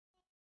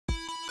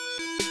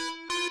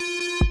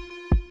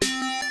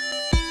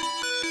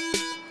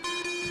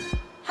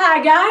Hi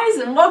guys,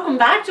 and welcome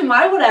back to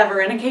My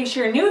Whatever. And in case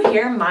you're new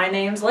here, my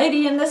name's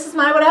Lady and this is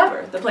My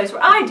Whatever, the place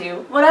where I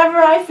do whatever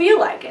I feel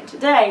like. And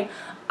today,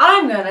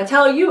 I'm going to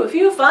tell you a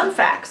few fun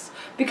facts,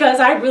 because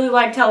I really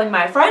like telling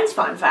my friends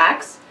fun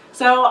facts,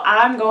 so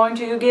I'm going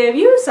to give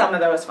you some of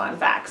those fun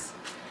facts.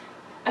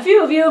 A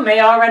few of you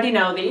may already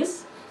know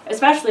these,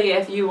 especially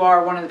if you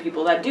are one of the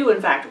people that do in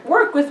fact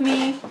work with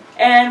me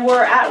and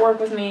were at work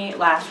with me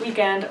last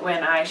weekend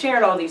when I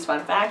shared all these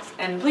fun facts.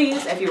 And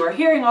please, if you are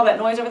hearing all that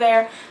noise over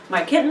there,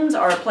 my kittens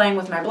are playing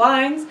with my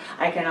blinds.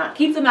 I cannot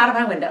keep them out of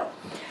my window.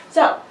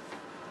 So,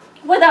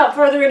 without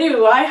further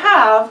ado, I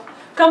have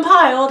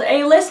compiled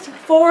a list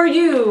for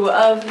you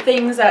of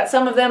things that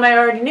some of them I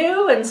already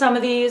knew and some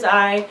of these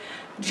I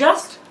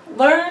just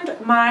learned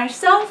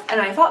myself,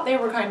 and I thought they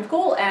were kind of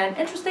cool and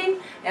interesting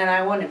and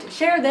I wanted to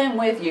share them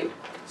with you.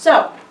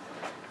 So,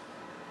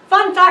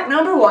 fun fact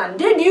number one,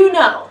 did you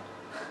know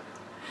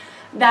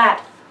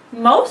that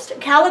most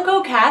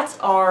calico cats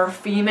are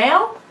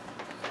female?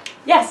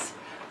 Yes,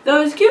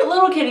 those cute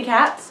little kitty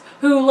cats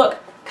who look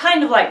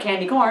kind of like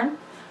candy corn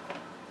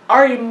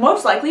are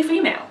most likely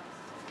female.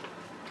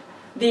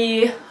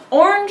 The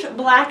orange,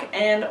 black,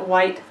 and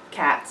white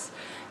cats,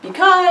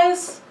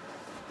 because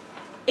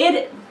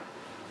it's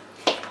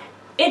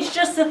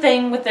just the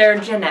thing with their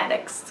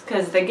genetics,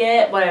 because they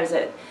get, what is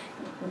it?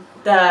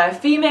 The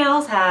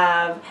females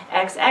have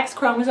XX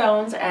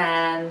chromosomes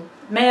and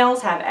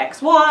males have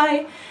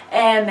XY,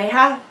 and they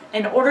have,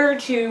 in order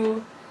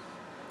to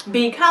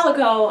be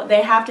calico,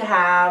 they have to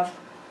have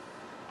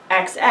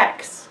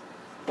XX,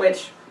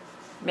 which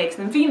makes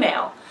them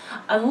female.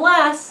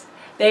 Unless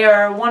they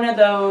are one of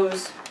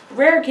those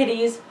rare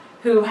kitties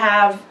who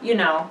have, you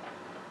know,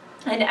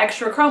 an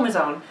extra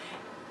chromosome.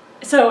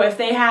 So if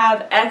they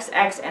have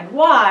XX and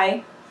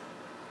Y,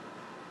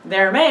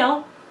 they're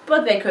male,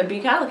 but they could be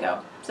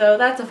calico. So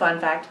that's a fun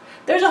fact.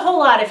 There's a whole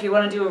lot, if you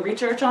want to do a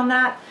research on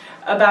that,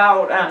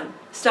 about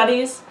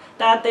studies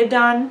that they've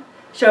done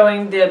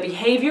showing the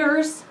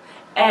behaviors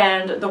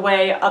and the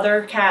way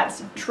other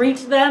cats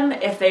treat them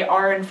if they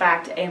are in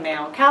fact a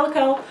male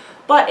calico.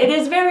 But it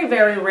is very,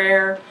 very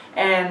rare,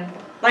 and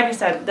like I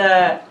said,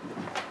 the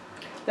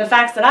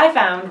facts that I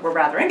found were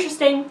rather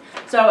interesting.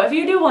 So if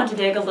you do want to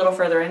dig a little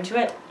further into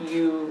it,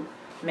 you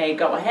may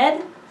go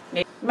ahead.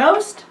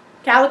 Most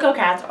calico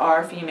cats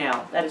are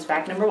female. That is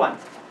fact number one.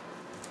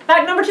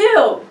 Fact number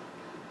two.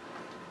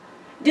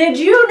 Did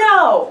you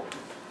know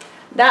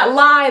that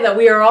lie that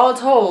we are all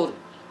told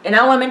in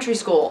elementary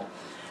school,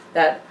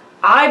 that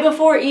I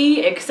before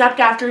E except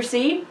after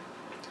C?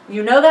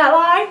 You know that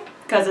lie?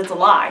 Because it's a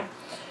lie.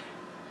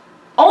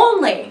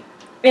 Only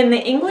in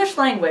the English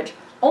language,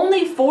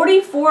 only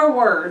 44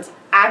 words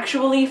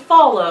actually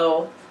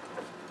follow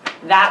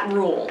that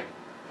rule.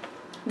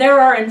 There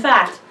are in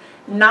fact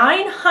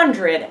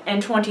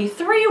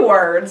 923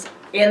 words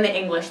in the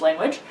English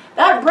language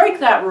that break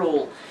that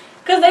rule.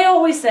 Because they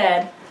always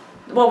said,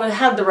 well,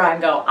 how'd the rhyme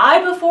go?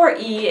 I before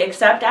E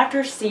except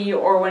after C,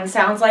 or when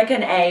sounds like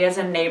an A as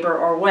in neighbor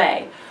or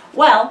way.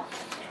 Well,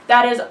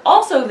 that is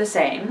also the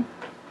same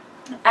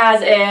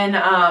as in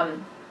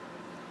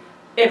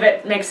if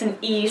it makes an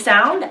E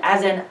sound,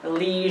 as in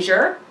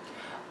leisure,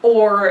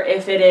 or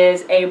if it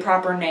is a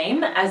proper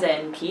name, as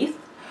in Keith,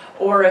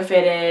 or if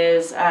it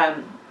is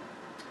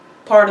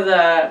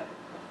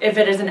if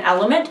it is an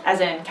element, as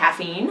in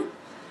caffeine,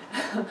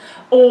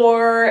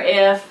 or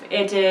if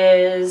it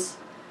is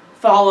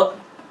part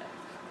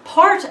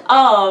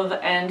of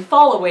and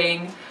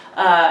following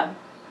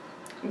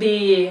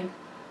the,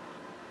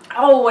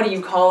 oh, what do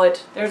you call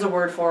it? There's a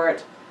word for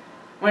it.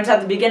 When it's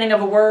at the beginning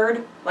of a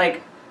word,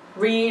 like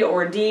re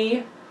or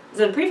d. Is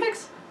it a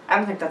prefix? I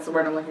don't think that's the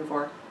word I'm looking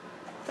for.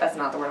 That's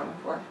not the word I'm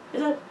looking for.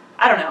 Is it?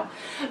 I don't know.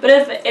 But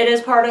if it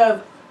is part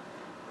of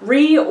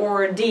re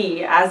or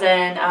d, as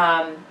in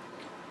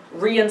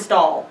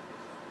reinstall.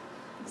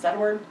 Is that a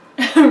word?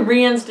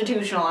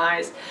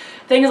 Reinstitutionalize.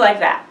 Things like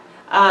that.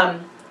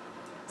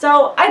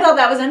 So I thought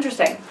that was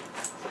interesting.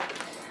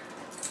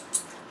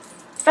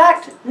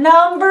 Fact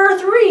number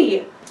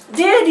three.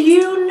 Did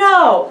you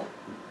know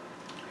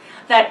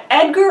that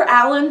Edgar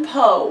Allan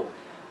Poe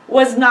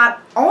was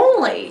not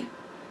only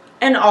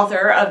an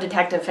author of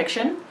detective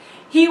fiction,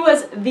 he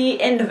was the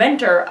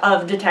inventor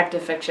of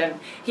detective fiction.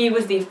 He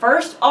was the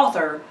first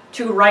author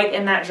to write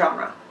in that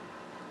genre.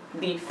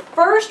 The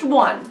first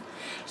one.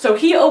 So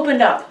he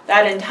opened up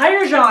that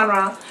entire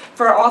genre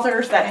for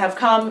authors that have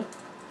come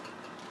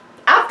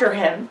after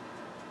him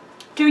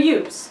to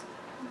use.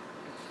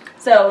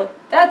 So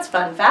that's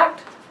fun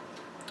fact.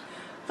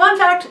 Fun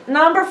fact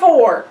number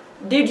four.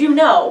 Did you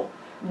know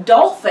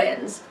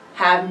dolphins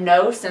have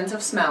no sense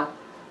of smell?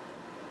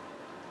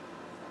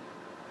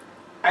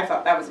 I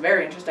thought that was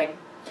very interesting.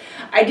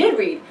 I did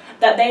read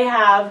that they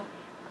have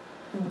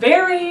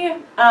very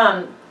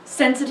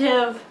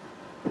sensitive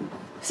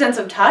sense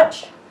of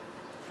touch,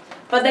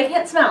 but they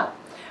can't smell.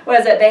 What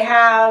is it?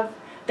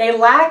 They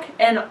lack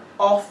an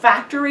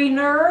olfactory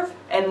nerve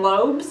and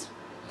lobes.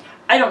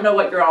 I don't know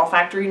what your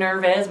olfactory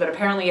nerve is, but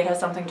apparently it has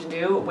something to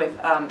do with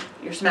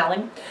your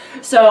smelling.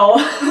 So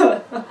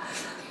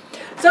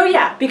So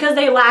yeah, because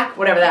they lack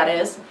whatever that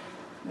is,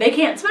 they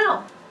can't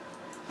smell.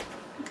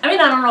 I mean,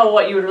 I don't know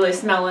what you would really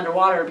smell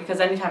underwater, because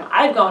anytime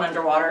I've gone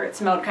underwater, it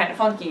smelled kind of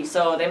funky,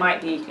 so they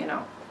might be, you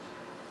know,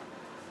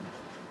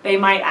 they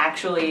might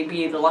actually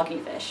be the lucky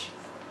fish.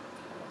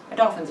 A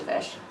dolphin's a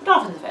fish. A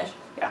dolphin's a fish,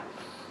 yeah.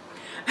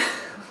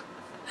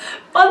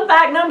 Fun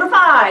fact number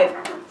 5.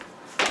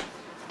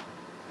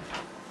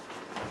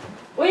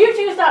 Will you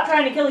two stop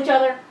trying to kill each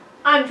other?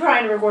 I'm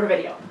trying to record a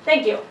video.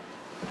 Thank you.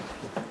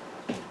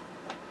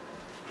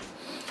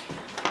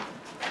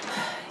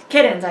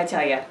 Kittens, I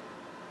tell you.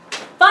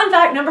 Fun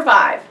fact number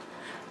 5.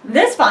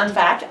 This fun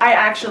fact, I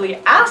actually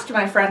asked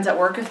my friends at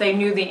work if they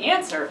knew the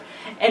answer,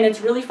 and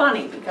it's really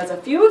funny because a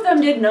few of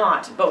them did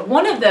not, but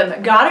one of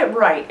them got it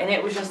right, and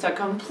it was just a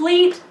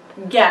complete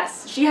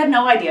guess. She had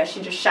no idea.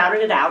 She just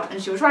shouted it out,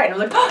 and she was right. And I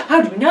was like, oh,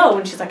 how'd you know?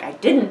 And she's like, I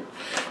didn't.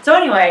 So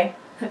anyway,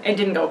 it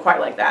didn't go quite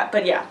like that,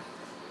 but yeah.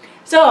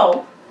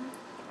 So,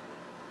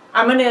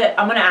 I'm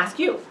gonna ask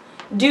you,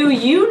 do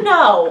you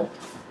know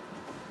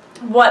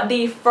what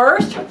the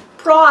first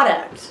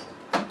product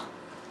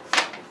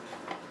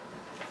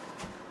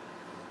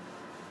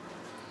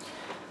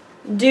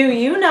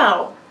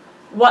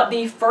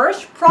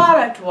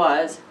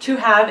was to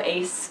have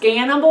a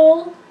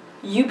scannable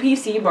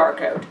UPC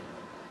barcode?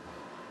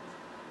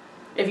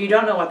 If you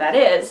don't know what that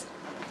is,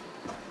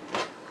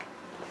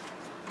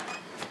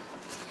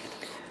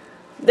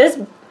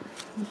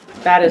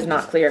 that is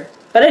not clear.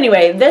 But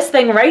anyway, this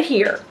thing right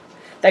here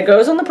that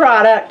goes on the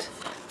product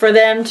for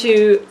them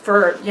to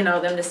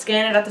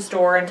scan it at the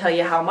store and tell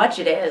you how much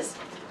it is.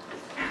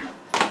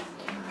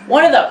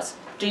 One of those.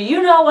 Do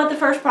you know what the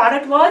first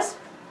product was?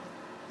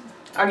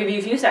 I'll give you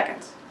a few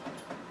seconds.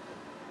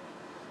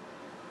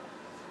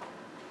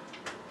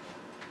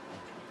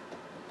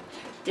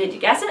 Did you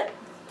guess it?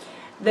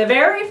 The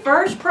very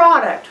first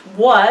product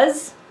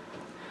was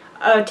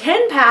a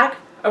 10-pack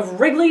of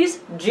Wrigley's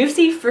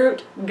Juicy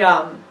Fruit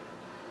Gum.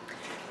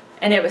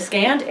 And it was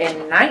scanned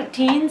in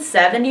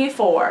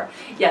 1974.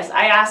 Yes,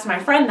 I asked my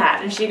friend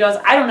that, and she goes,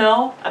 I don't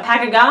know, a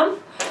pack of gum?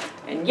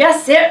 And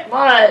yes, it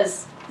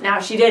was. Now,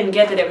 she didn't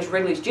get that it was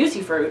Wrigley's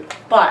Juicy Fruit,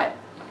 but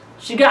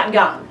she got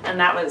gum, and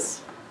that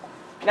was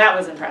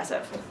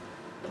impressive.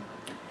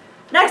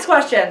 Next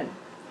question.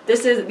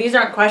 These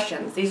aren't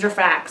questions, these are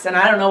facts, and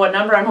I don't know what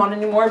number I'm on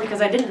anymore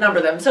because I didn't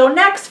number them. So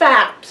next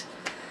fact.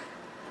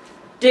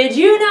 Did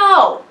you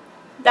know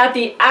that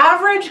the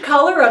average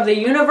color of the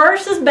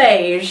universe is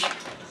beige?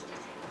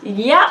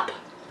 Yep.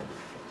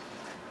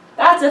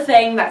 That's a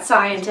thing that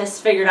scientists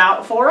figured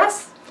out for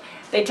us.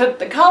 They took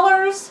the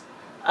colors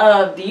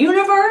of the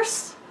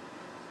universe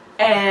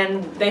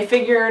and they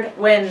figured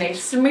when they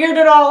smeared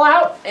it all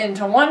out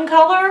into one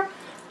color,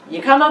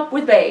 you come up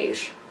with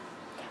beige.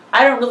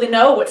 I don't really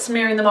know what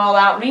smearing them all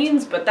out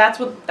means, but that's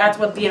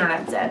what the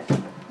internet said.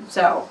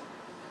 So,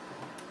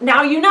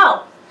 now you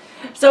know.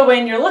 So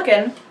when you're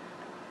looking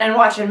and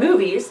watching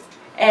movies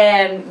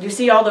and you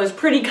see all those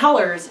pretty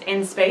colors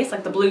in space,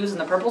 like the blues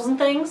and the purples and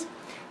things,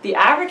 the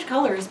average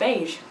color is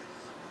beige.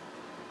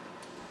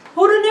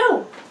 Who'da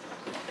knew?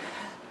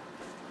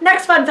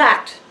 Next fun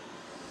fact.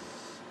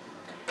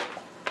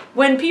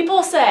 When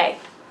people say,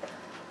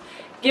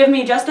 give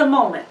me just a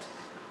moment,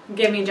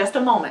 give me just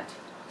a moment,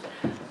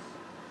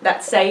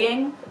 that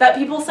saying that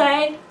people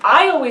say,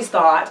 I always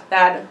thought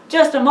that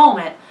just a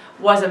moment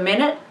was a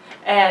minute,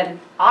 and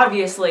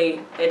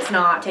obviously it's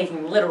not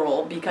taking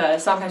literal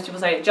because sometimes people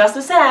say just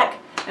a sec,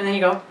 and then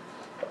you go,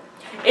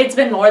 it's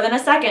been more than a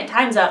second,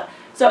 time's up.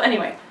 So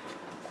anyway,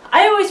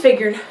 I always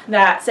figured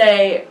that,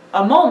 say,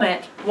 a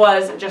moment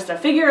was just a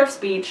figure of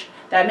speech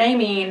that may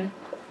mean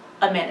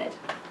a minute.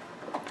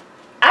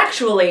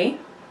 Actually,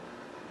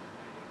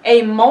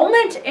 a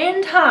moment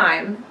in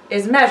time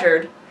is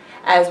measured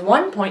as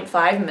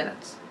 1.5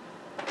 minutes.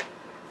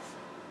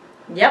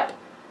 Yep.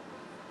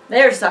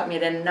 There's something you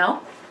didn't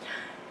know.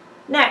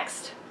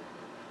 Next.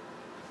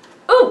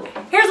 Ooh,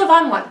 here's a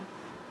fun one.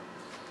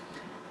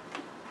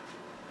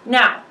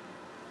 Now,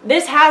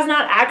 this has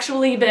not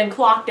actually been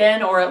clocked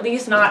in, or at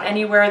least not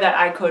anywhere that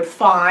I could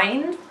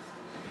find,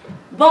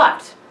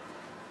 but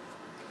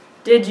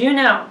did you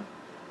know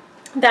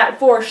that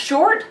for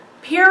short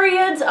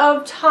periods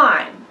of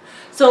time,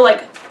 so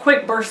like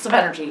quick bursts of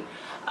energy,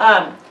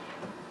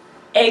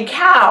 a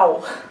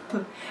cow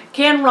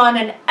can run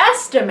an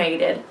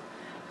estimated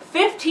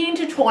 15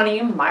 to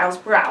 20 miles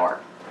per hour.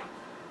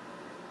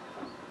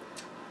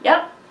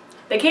 Yep,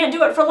 they can't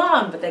do it for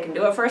long, but they can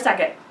do it for a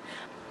second.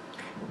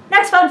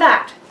 Next fun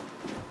fact.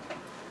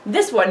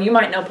 This one you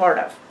might know part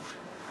of.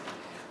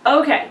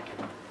 Okay.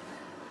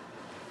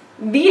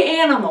 The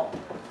animal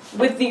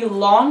with the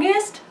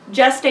longest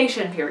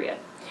gestation period,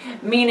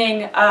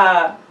 meaning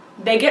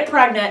they get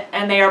pregnant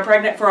and they are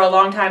pregnant for a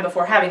long time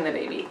before having the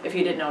baby, if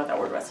you didn't know what that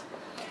word was.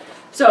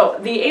 So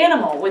the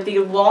animal with the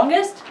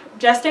longest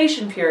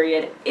gestation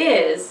period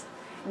is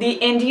the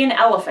Indian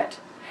elephant.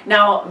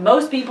 Now,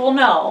 most people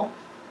know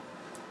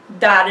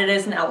that it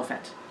is an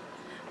elephant.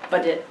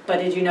 But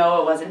did you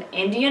know it was an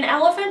Indian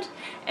elephant?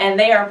 And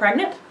they are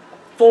pregnant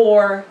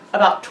for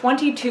about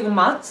 22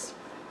 months.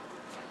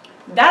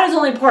 That is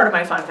only part of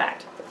my fun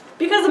fact,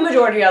 because the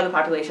majority of the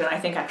population, I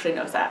think, actually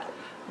knows that.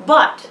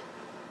 But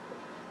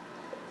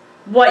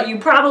what you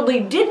probably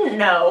didn't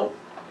know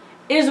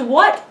is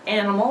what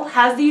animal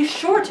has the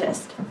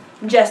shortest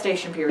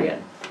gestation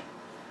period.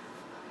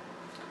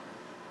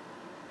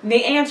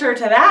 The answer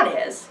to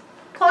that is,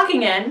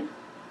 clocking in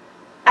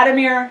at a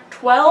mere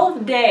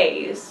 12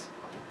 days,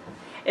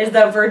 is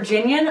the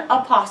Virginian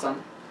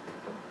opossum.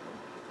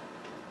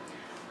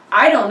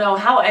 I don't know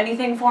how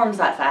anything forms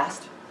that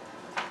fast.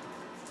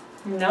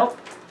 Nope,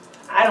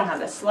 I don't have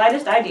the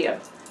slightest idea.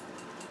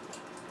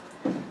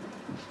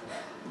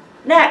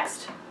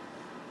 Next,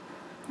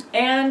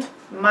 and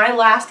my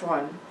last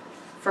one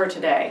for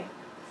today,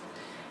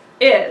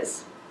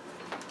 is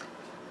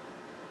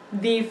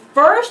the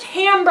first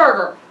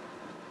hamburger.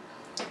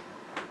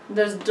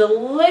 Those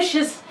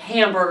delicious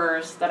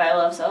hamburgers that I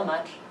love so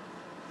much.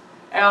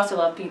 I also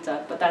love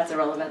pizza, but that's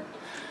irrelevant.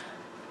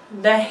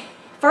 The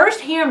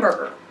first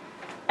hamburger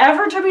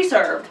ever to be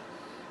served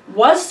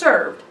was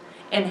served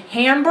in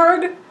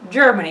Hamburg,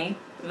 Germany,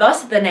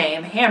 thus the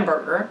name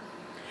hamburger,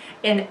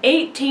 in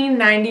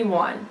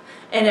 1891.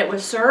 And it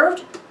was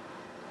served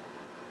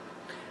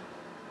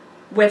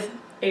with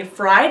a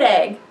fried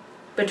egg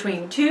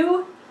between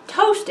two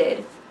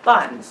toasted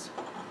buns.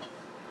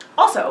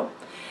 Also,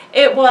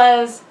 it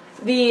was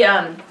the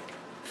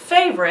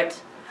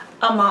favorite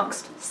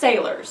amongst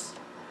sailors.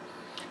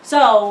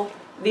 So,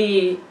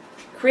 the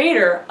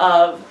creator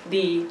of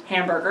the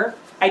hamburger,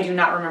 I do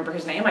not remember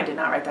his name, I did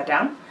not write that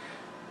down,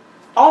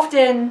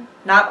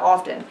 not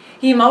often,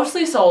 he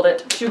mostly sold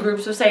it to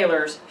groups of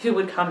sailors who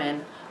would come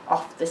in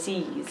off the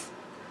seas.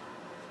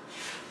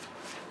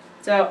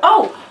 So,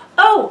 oh,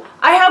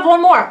 I have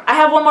one more. I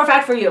have one more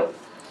fact for you.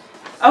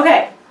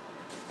 Okay.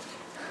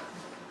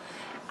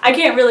 I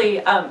can't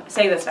really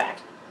say this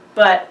fact,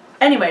 but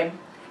anyway,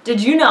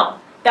 did you know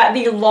that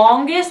the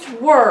longest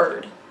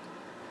word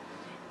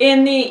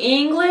in the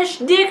English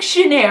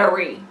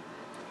dictionary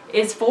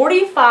is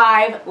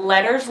 45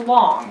 letters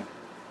long,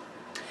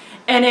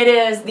 and it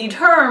is the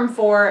term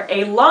for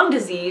a lung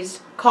disease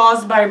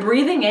caused by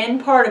breathing in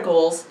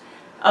particles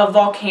of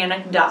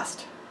volcanic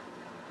dust?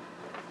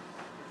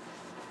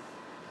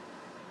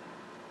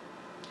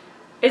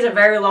 It's a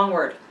very long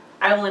word.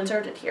 I will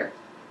insert it here.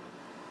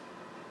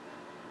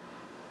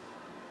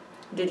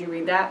 Did you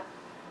read that?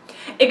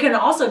 It can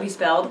also be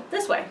spelled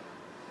this way.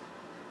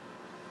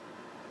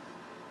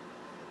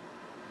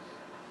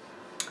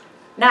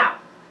 Now,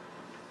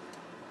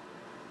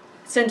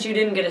 since you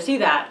didn't get to see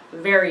that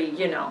very,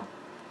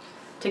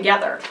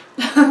 together,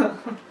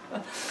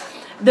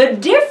 the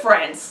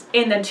difference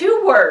in the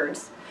two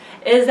words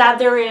is that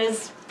there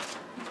is,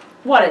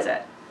 what is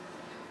it?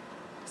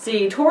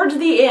 See, towards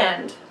the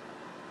end,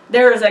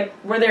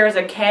 where there is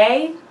a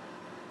K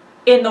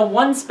in the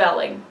one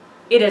spelling,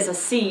 it is a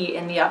C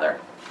in the other.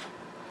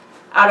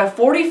 Out of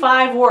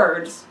 45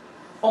 words,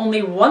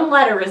 only one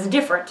letter is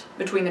different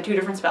between the two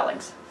different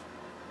spellings.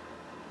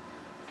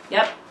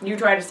 Yep, you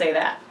try to say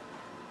that.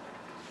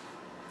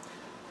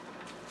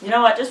 You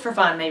know what, just for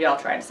fun, maybe I'll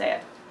try to say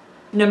it.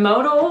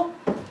 Nemodal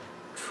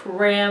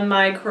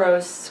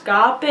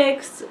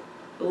tramicroscopics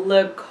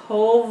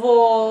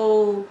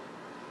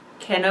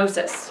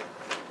leucovolcanosis.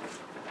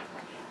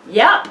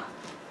 Yep,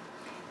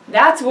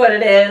 that's what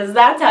it is.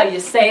 That's how you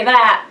say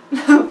that.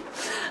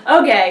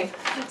 Okay,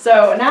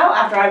 so now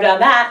after I've done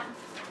that,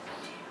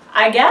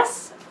 I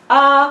guess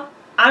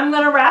I'm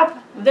going to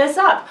wrap this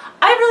up.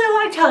 I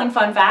really like telling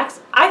fun facts.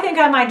 I think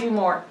I might do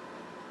more.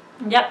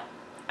 Yep,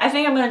 I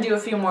think I'm going to do a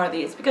few more of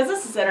these because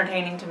this is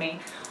entertaining to me.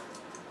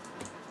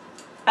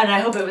 And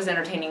I hope it was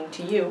entertaining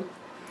to you.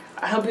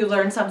 I hope you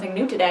learned something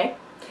new today.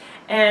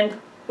 And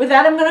with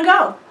that, I'm going to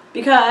go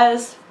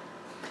because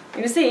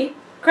you see,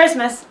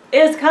 Christmas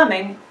is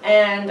coming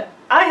and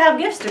I have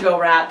gifts to go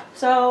wrap.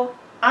 So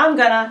I'm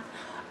going to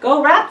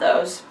go wrap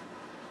those.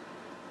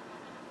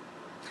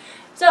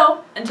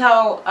 So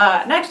until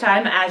next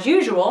time, as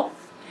usual,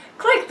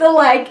 click the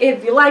like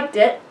if you liked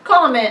it,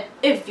 comment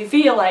if you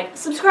feel like,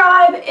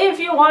 subscribe if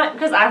you want,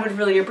 because I would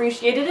really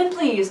appreciate it, and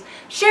please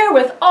share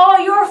with all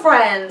your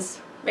friends.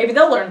 Maybe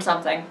they'll learn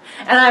something.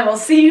 And I will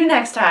see you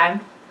next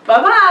time.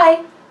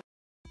 Bye-bye!